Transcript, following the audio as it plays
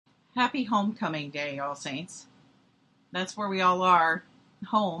Happy homecoming day, All Saints. That's where we all are,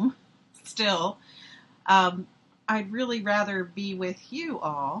 home, still. I'd really rather be with you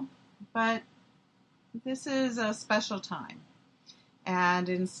all, but this is a special time. And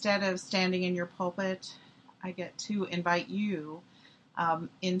instead of standing in your pulpit, I get to invite you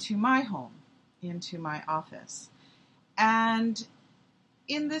into my home, into my office. And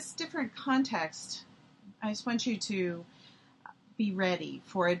in this different context, I just want you to be ready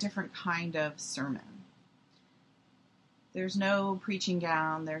for a different kind of sermon. There's no preaching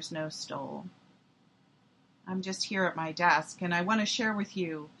gown, there's no stole. I'm just here at my desk, and I want to share with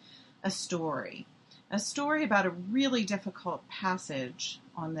you a story about a really difficult passage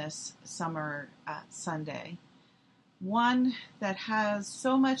on this summer Sunday. One that has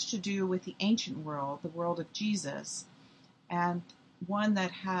so much to do with the ancient world, the world of Jesus, and one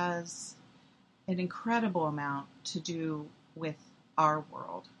that has an incredible amount to do with our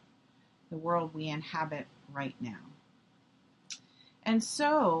world, the world we inhabit right now. And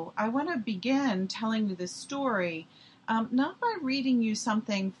so I want to begin telling you this story, not by reading you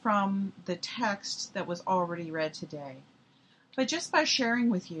something from the text that was already read today, but just by sharing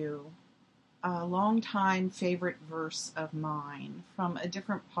with you a longtime favorite verse of mine from a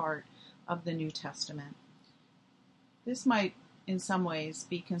different part of the New Testament. This might, in some ways,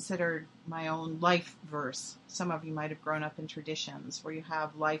 be considered my own life verse. Some of you might have grown up in traditions where you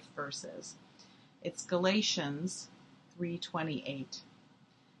have life verses. It's Galatians 3:28.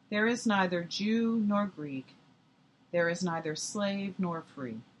 There is neither Jew nor Greek. There is neither slave nor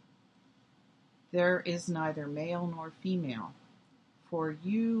free. There is neither male nor female. For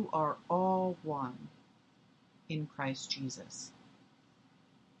you are all one in Christ Jesus.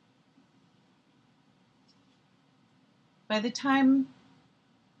 By the time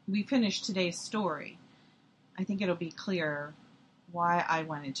we finish today's story, I think it'll be clear why I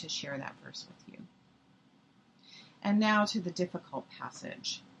wanted to share that verse with you. And now to the difficult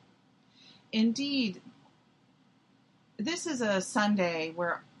passage. Indeed, this is a Sunday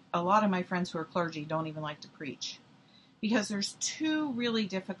where a lot of my friends who are clergy don't even like to preach, because there's two really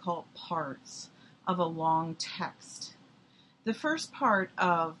difficult parts of a long text. The first part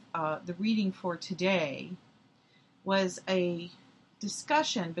of the reading for today was a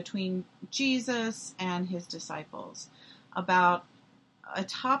discussion between Jesus and his disciples about a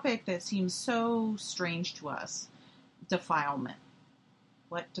topic that seems so strange to us: defilement.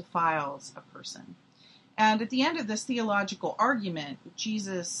 What defiles a person? And at the end of this theological argument,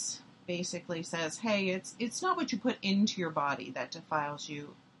 Jesus basically says, hey, it's not what you put into your body that defiles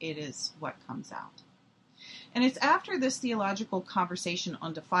you, it is what comes out. And it's after this theological conversation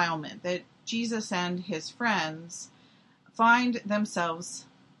on defilement that Jesus and his friends find themselves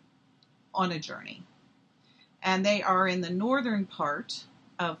on a journey. And they are in the northern part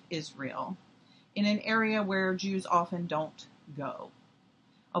of Israel, in an area where Jews often don't go,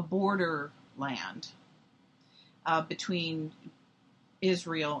 a border land between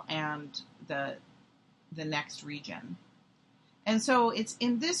Israel and the next region. And so it's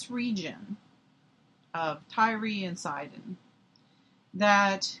in this region of Tyre and Sidon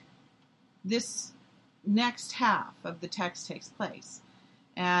that this next half of the text takes place.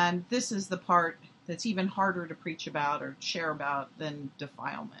 And this is the part that's even harder to preach about or share about than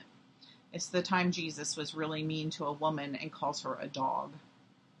defilement. It's the time Jesus was really mean to a woman and calls her a dog.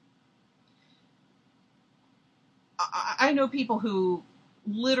 I know people who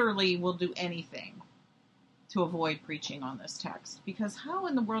literally will do anything to avoid preaching on this text, because how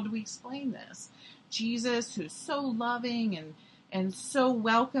in the world do we explain this? Jesus, who's so loving and so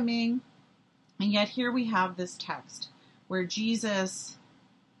welcoming, and yet here we have this text where Jesus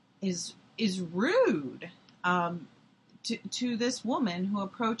is rude to this woman who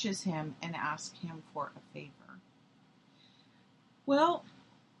approaches him and asks him for a favor. Well,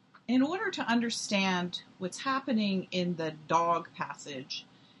 in order to understand what's happening in the dog passage,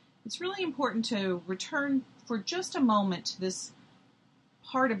 it's really important to return for just a moment to this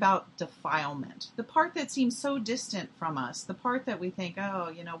part about defilement, the part that seems so distant from us, the part that we think,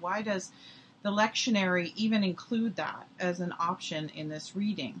 why does the lectionary even include that as an option in this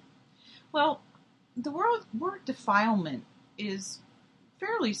reading? Well, the word defilement is a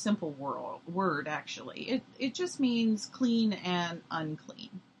fairly simple word, actually. It just means clean and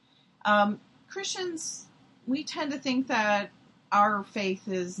unclean. Christians, we tend to think that our faith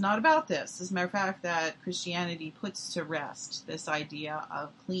is not about this. As a matter of fact, that Christianity puts to rest this idea of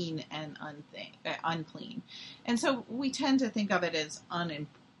clean and unclean. And so we tend to think of it as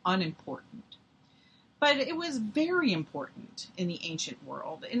unimportant. But it was very important in the ancient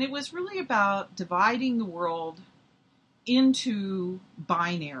world, and it was really about dividing the world into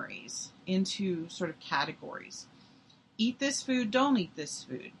binaries, into sort of categories. Eat this food, don't eat this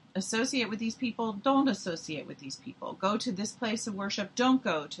food. Associate with these people, don't associate with these people. Go to this place of worship, don't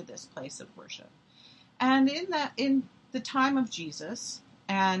go to this place of worship. And in the time of Jesus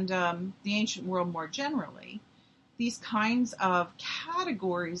and the ancient world more generally, these kinds of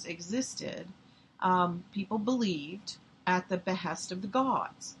categories existed. People believed at the behest of the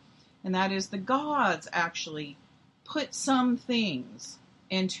gods. And that is, the gods actually put some things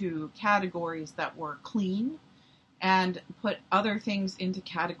into categories that were clean and put other things into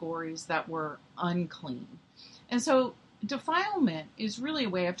categories that were unclean. And so defilement is really a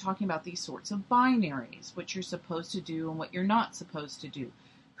way of talking about these sorts of binaries, what you're supposed to do and what you're not supposed to do,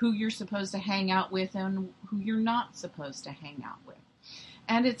 who you're supposed to hang out with and who you're not supposed to hang out with.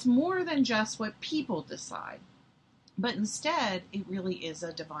 And it's more than just what people decide, but instead it really is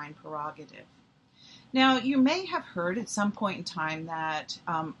a divine prerogative. Now, you may have heard at some point in time that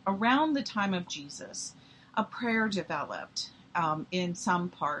around the time of Jesus, a prayer developed in some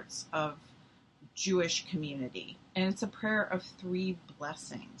parts of Jewish community, and it's a prayer of 3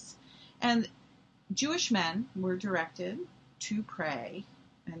 blessings. And Jewish men were directed to pray,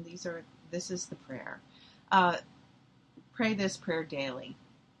 and this is the prayer. Pray this prayer daily.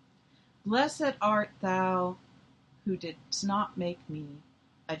 Blessed art thou who didst not make me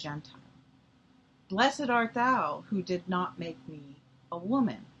a Gentile. Blessed art thou who did not make me a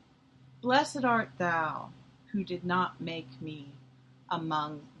woman. Blessed art thou who did not make me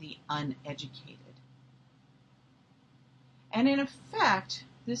among the uneducated. And in effect,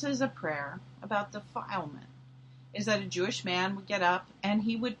 this is a prayer about defilement, is that a Jewish man would get up and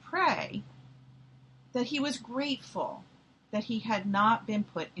he would pray that he was grateful that he had not been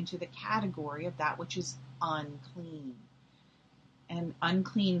put into the category of that which is unclean. And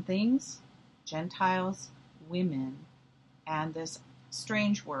unclean things, Gentiles, women, and this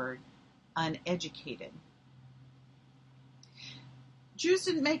strange word, uneducated. Jews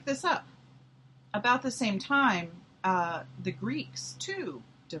didn't make this up. About the same time, the Greeks, too,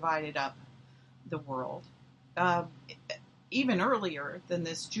 divided up the world. Even earlier than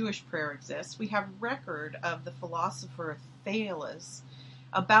this Jewish prayer exists, we have record of the philosopher Thales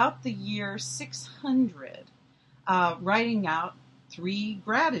about the year 600 writing out 3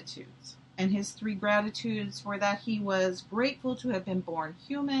 gratitudes. And his 3 gratitudes were that he was grateful to have been born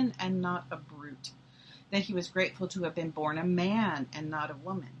human and not a brute, that he was grateful to have been born a man and not a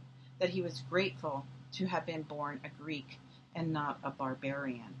woman, that he was grateful to have been born a Greek and not a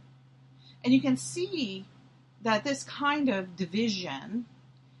barbarian. And you can see that this kind of division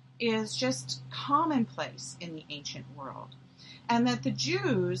is just commonplace in the ancient world, and that the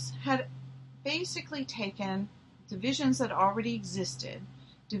Jews had basically taken divisions that already existed,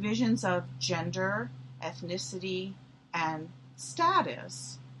 divisions of gender, ethnicity, and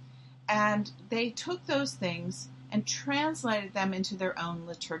status, and they took those things and translated them into their own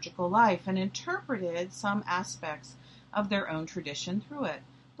liturgical life and interpreted some aspects of their own tradition through it.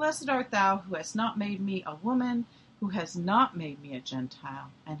 Blessed art thou who hast not made me a woman, who has not made me a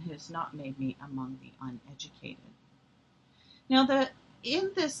Gentile, and who has not made me among the uneducated. Now,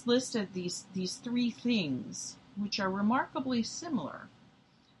 in this list of these 3 things, which are remarkably similar,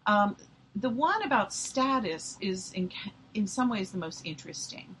 the one about status is in some ways the most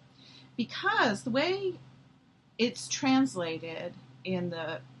interesting, because the way it's translated in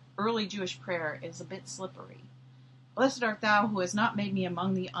the early Jewish prayer is a bit slippery. Blessed art thou who has not made me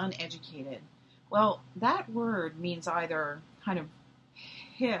among the uneducated. Well, that word means either kind of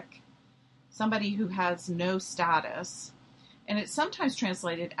hick, somebody who has no status, and it's sometimes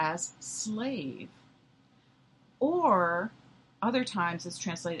translated as slave, or other times it's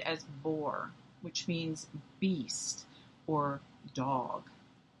translated as boar, which means beast or dog.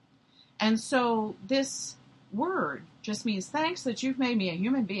 And so this word just means thanks that you've made me a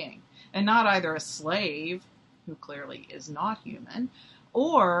human being, and not either a slave, who clearly is not human,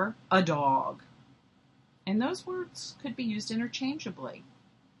 or a dog. And those words could be used interchangeably.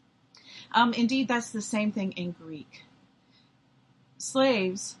 Indeed, that's the same thing in Greek.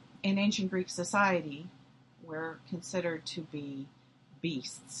 Slaves in ancient Greek society were considered to be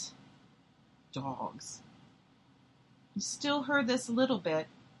beasts, dogs. You still heard this a little bit,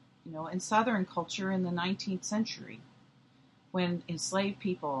 in Southern culture in the 19th century, when enslaved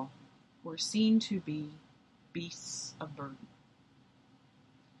people were seen to be beasts of burden.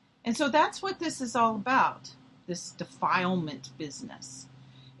 And so that's what this is all about, this defilement business,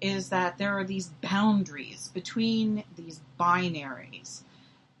 is that there are these boundaries between these binaries.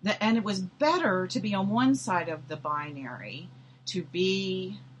 And it was better to be on one side of the binary, to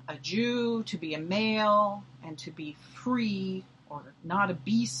be a Jew, to be a male, and to be free, or not a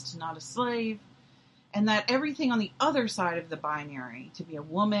beast, not a slave, and that everything on the other side of the binary, to be a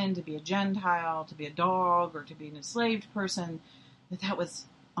woman, to be a Gentile, to be a dog, or to be an enslaved person, that was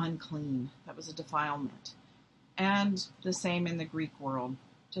unclean. That was a defilement. And the same in the Greek world,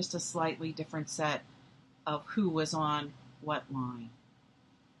 just a slightly different set of who was on what line.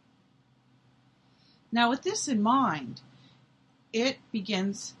 Now, with this in mind, it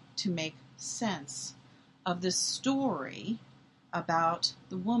begins to make sense of this story about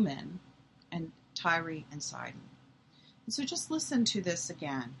the woman and Tyre and Sidon. And so just listen to this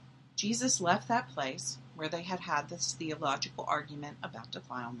again. Jesus left that place where they had this theological argument about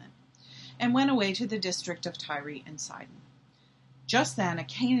defilement and went away to the district of Tyre and Sidon. Just then, a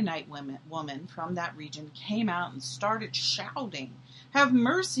Canaanite woman from that region came out and started shouting, "Have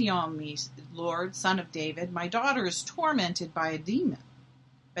mercy on me, Lord, Son of David. My daughter is tormented by a demon."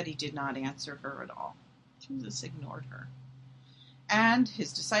 But he did not answer her at all. Jesus ignored her. And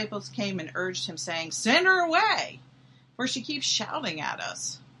his disciples came and urged him, saying, "Send her away, for she keeps shouting at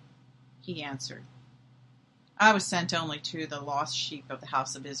us." He answered, "I was sent only to the lost sheep of the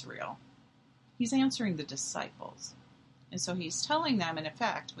house of Israel." He's answering the disciples. And so he's telling them, in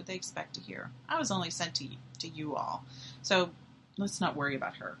effect, what they expect to hear. I was only sent to you all. So let's not worry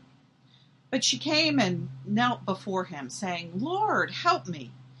about her. But she came and knelt before him, saying, "Lord, help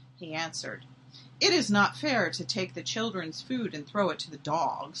me." He answered, "It is not fair to take the children's food and throw it to the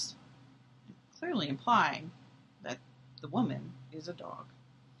dogs," clearly implying that the woman is a dog.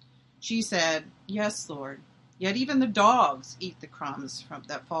 She said, "Yes, Lord, yet even the dogs eat the crumbs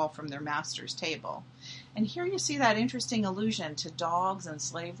that fall from their master's table." And here you see that interesting allusion to dogs and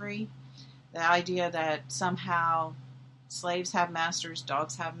slavery, the idea that somehow slaves have masters,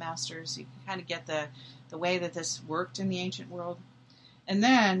 dogs have masters. You can kind of get the way that this worked in the ancient world. And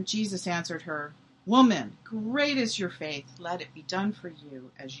then Jesus answered her, "Woman, great is your faith. Let it be done for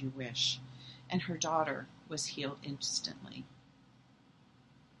you as you wish." And her daughter was healed instantly.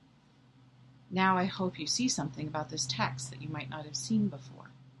 Now I hope you see something about this text that you might not have seen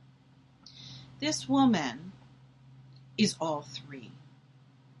before. This woman is all three.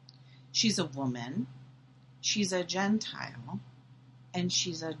 She's a woman, she's a Gentile, and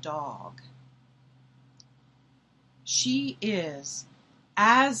she's a dog. She is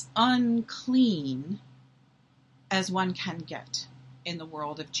as unclean as one can get in the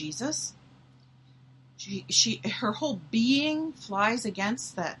world of Jesus. Her whole being flies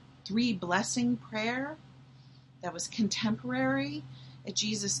against that 3 blessing prayer that was contemporary at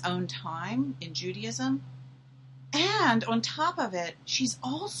Jesus' own time in Judaism. And on top of it, she's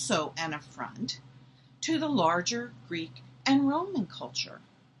also an affront to the larger Greek and Roman culture.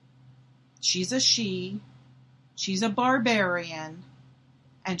 She's a barbarian,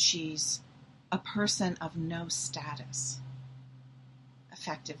 and she's a person of no status.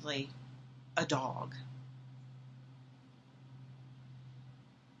 Effectively, a dog.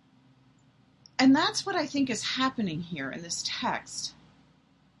 And that's what I think is happening here in this text.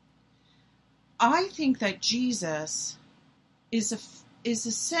 I think that Jesus is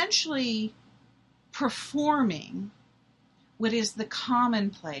essentially performing what is the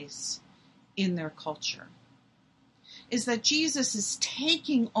commonplace in their culture. Is that Jesus is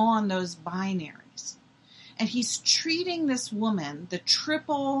taking on those binaries, and he's treating this woman, the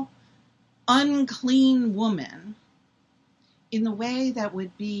triple unclean woman, in the way that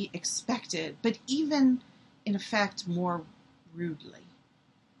would be expected, but even in effect more rudely.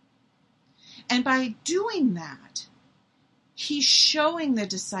 And by doing that, he's showing the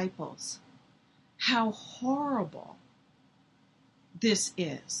disciples how horrible this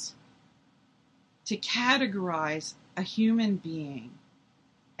is, to categorize a human being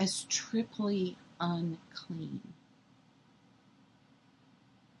as triply unclean.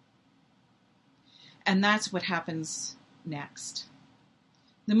 And that's what happens next.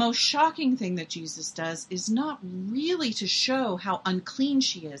 The most shocking thing that Jesus does is not really to show how unclean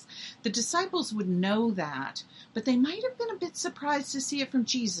she is. The disciples would know that, but they might have been a bit surprised to see it from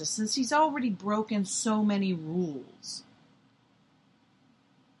Jesus, since he's already broken so many rules.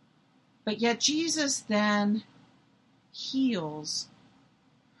 But yet Jesus then heals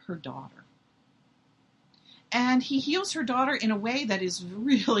her daughter. And he heals her daughter in a way that is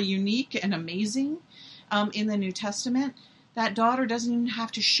really unique and amazing in the New Testament. That daughter doesn't even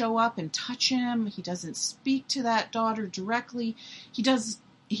have to show up and touch him. He doesn't speak to that daughter directly.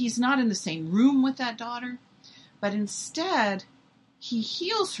 He's not in the same room with that daughter. But instead, he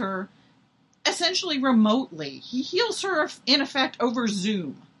heals her essentially remotely. He heals her, in effect, over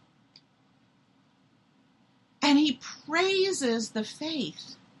Zoom. And he praises the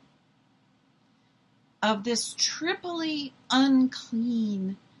faith of this triply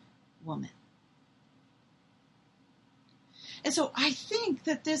unclean woman. And so I think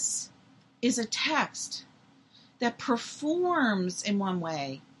that this is a text that performs in one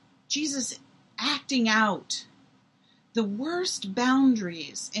way Jesus acting out the worst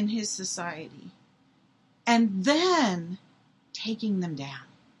boundaries in his society and then taking them down.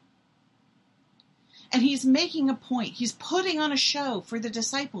 And he's making a point. He's putting on a show for the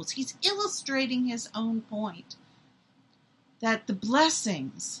disciples. He's illustrating his own point that the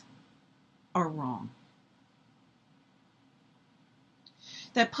blessings are wrong.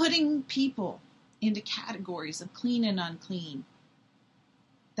 That putting people into categories of clean and unclean,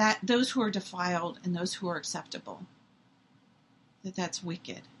 that those who are defiled and those who are acceptable, that's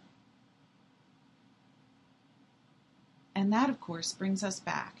wicked. And that, of course, brings us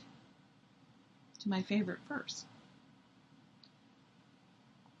back to my favorite verse.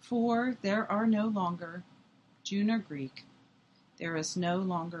 For there are no longer Jew nor Greek, there is no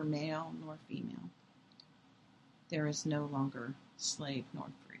longer male nor female, there is no longer slave nor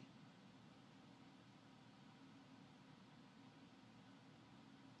free.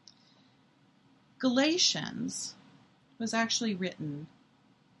 Galatians was actually written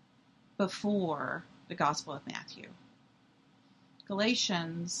before the Gospel of Matthew.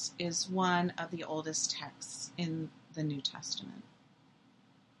 Galatians is one of the oldest texts in the New Testament.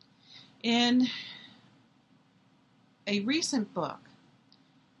 In a recent book,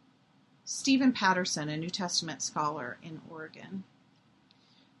 Stephen Patterson, a New Testament scholar in Oregon,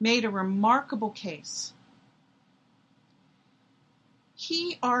 made a remarkable case.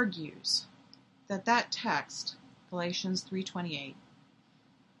 He argues that text, Galatians 3:28,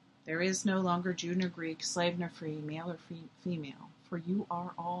 there is no longer Jew nor Greek, slave nor free, male or female, for you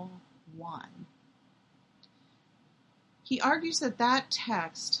are all one. He argues that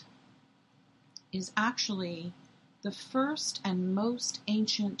text is actually the first and most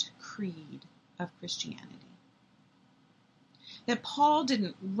ancient creed of Christianity. That Paul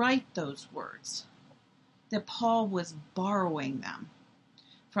didn't write those words, that Paul was borrowing them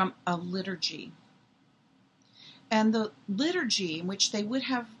from a liturgy. And the liturgy in which they would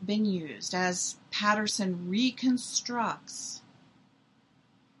have been used, as Patterson reconstructs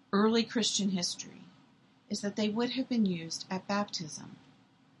early Christian history, is that they would have been used at baptism.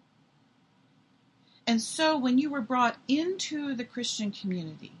 And so when you were brought into the Christian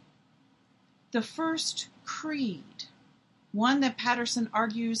community, the first creed, one that Patterson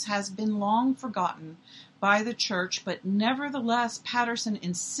argues has been long forgotten by the church, but nevertheless Patterson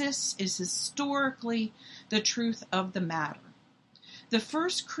insists is historically the truth of the matter. The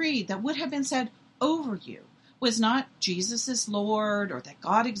first creed that would have been said over you was not Jesus is Lord, or that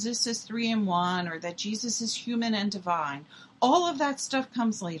God exists as three in one, or that Jesus is human and divine. All of that stuff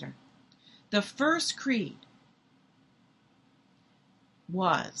comes later. The first creed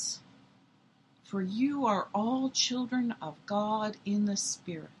was, for you are all children of God in the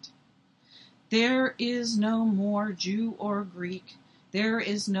Spirit. There is no more Jew or Greek. There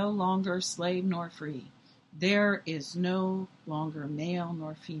is no longer slave nor free. There is no longer male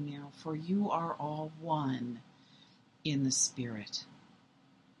nor female, for you are all one in the Spirit.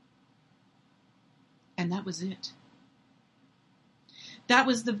 And that was it. That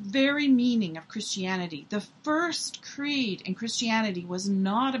was the very meaning of Christianity. The first creed in Christianity was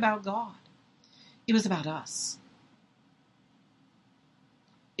not about God. It was about us.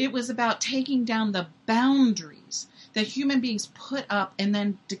 It was about taking down the boundaries that human beings put up and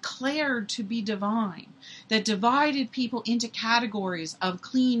then declared to be divine, that divided people into categories of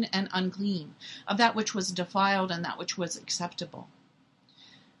clean and unclean, of that which was defiled and that which was acceptable.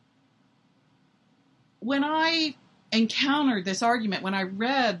 When I encountered this argument, when I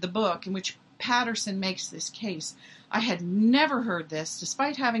read the book in which Patterson makes this case, I had never heard this,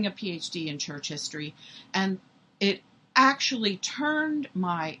 despite having a PhD in church history, and it actually turned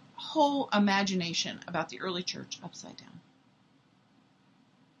my whole imagination about the early church upside down.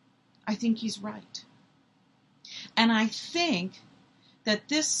 I think he's right. And I think that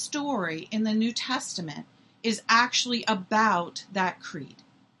this story in the New Testament is actually about that creed.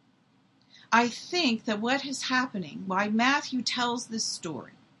 I think that what is happening, why Matthew tells this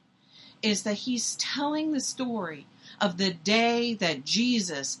story, is that he's telling the story of the day that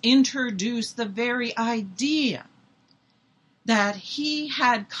Jesus introduced the very idea that he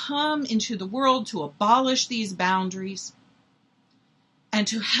had come into the world to abolish these boundaries and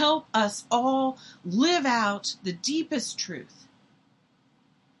to help us all live out the deepest truth,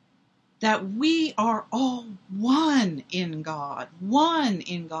 that we are all one in God, one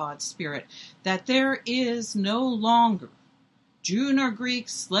in God's Spirit, that there is no longer Jew nor Greek,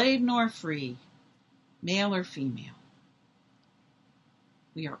 slave nor free, male or female.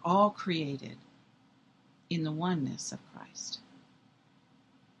 We are all created in the oneness of Christ.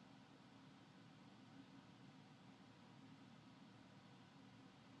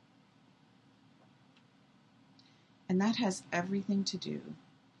 And that has everything to do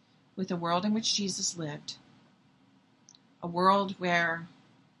with the world in which Jesus lived, a world where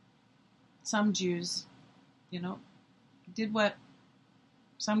some Jews, did what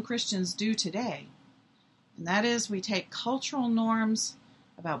some Christians do today, and that is we take cultural norms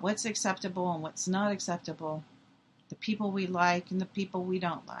about what's acceptable and what's not acceptable, the people we like and the people we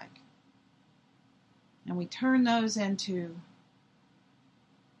don't like, and we turn those into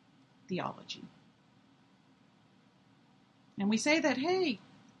theology. And we say that, hey,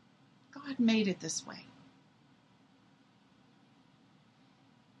 God made it this way.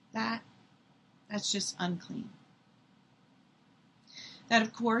 That's just unclean. That,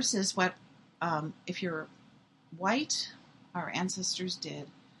 of course, is what, if you're white, our ancestors did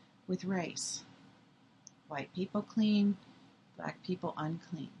with race. White people clean, black people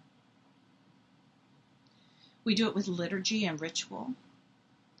unclean. We do it with liturgy and ritual.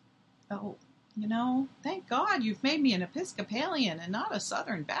 Oh, thank God you've made me an Episcopalian and not a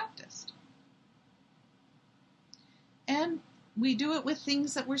Southern Baptist. And we do it with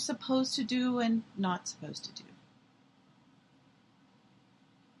things that we're supposed to do and not supposed to do.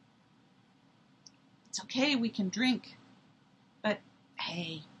 It's okay, we can drink, but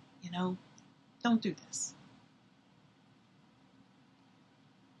hey, don't do this.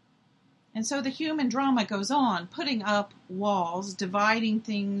 And so the human drama goes on, putting up walls, dividing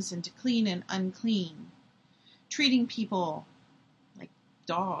things into clean and unclean, treating people like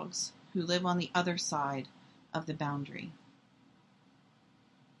dogs who live on the other side of the boundary.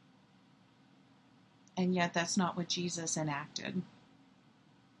 And yet that's not what Jesus enacted.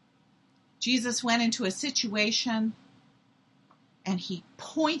 Jesus went into a situation and he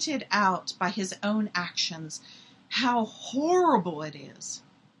pointed out by his own actions how horrible it is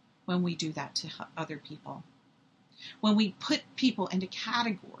when we do that to other people. When we put people into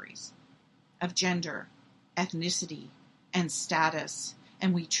categories of gender, ethnicity, and status,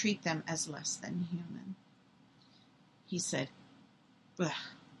 and we treat them as less than human. He said,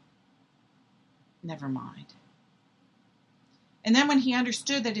 never mind. And then when he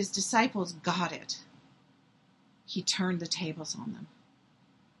understood that his disciples got it, he turned the tables on them.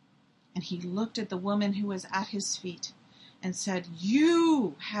 And he looked at the woman who was at his feet and said,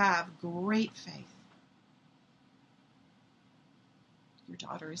 "You have great faith. Your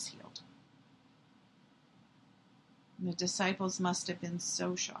daughter is healed." And the disciples must have been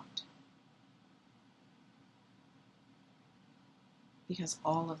so shocked, because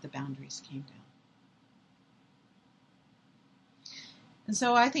all of the boundaries came down. And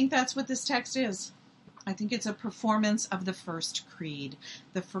so I think that's what this text is. I think it's a performance of the first creed,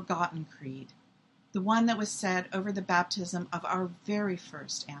 the forgotten creed, the one that was said over the baptism of our very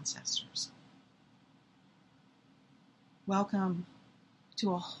first ancestors. Welcome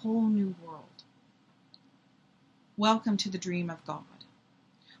to a whole new world. Welcome to the dream of God,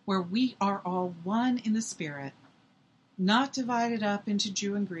 where we are all one in the Spirit, not divided up into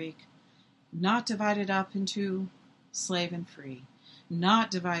Jew and Greek, not divided up into slave and free,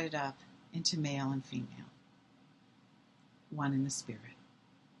 not divided up into male and female. One in the Spirit.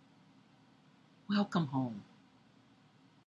 Welcome home.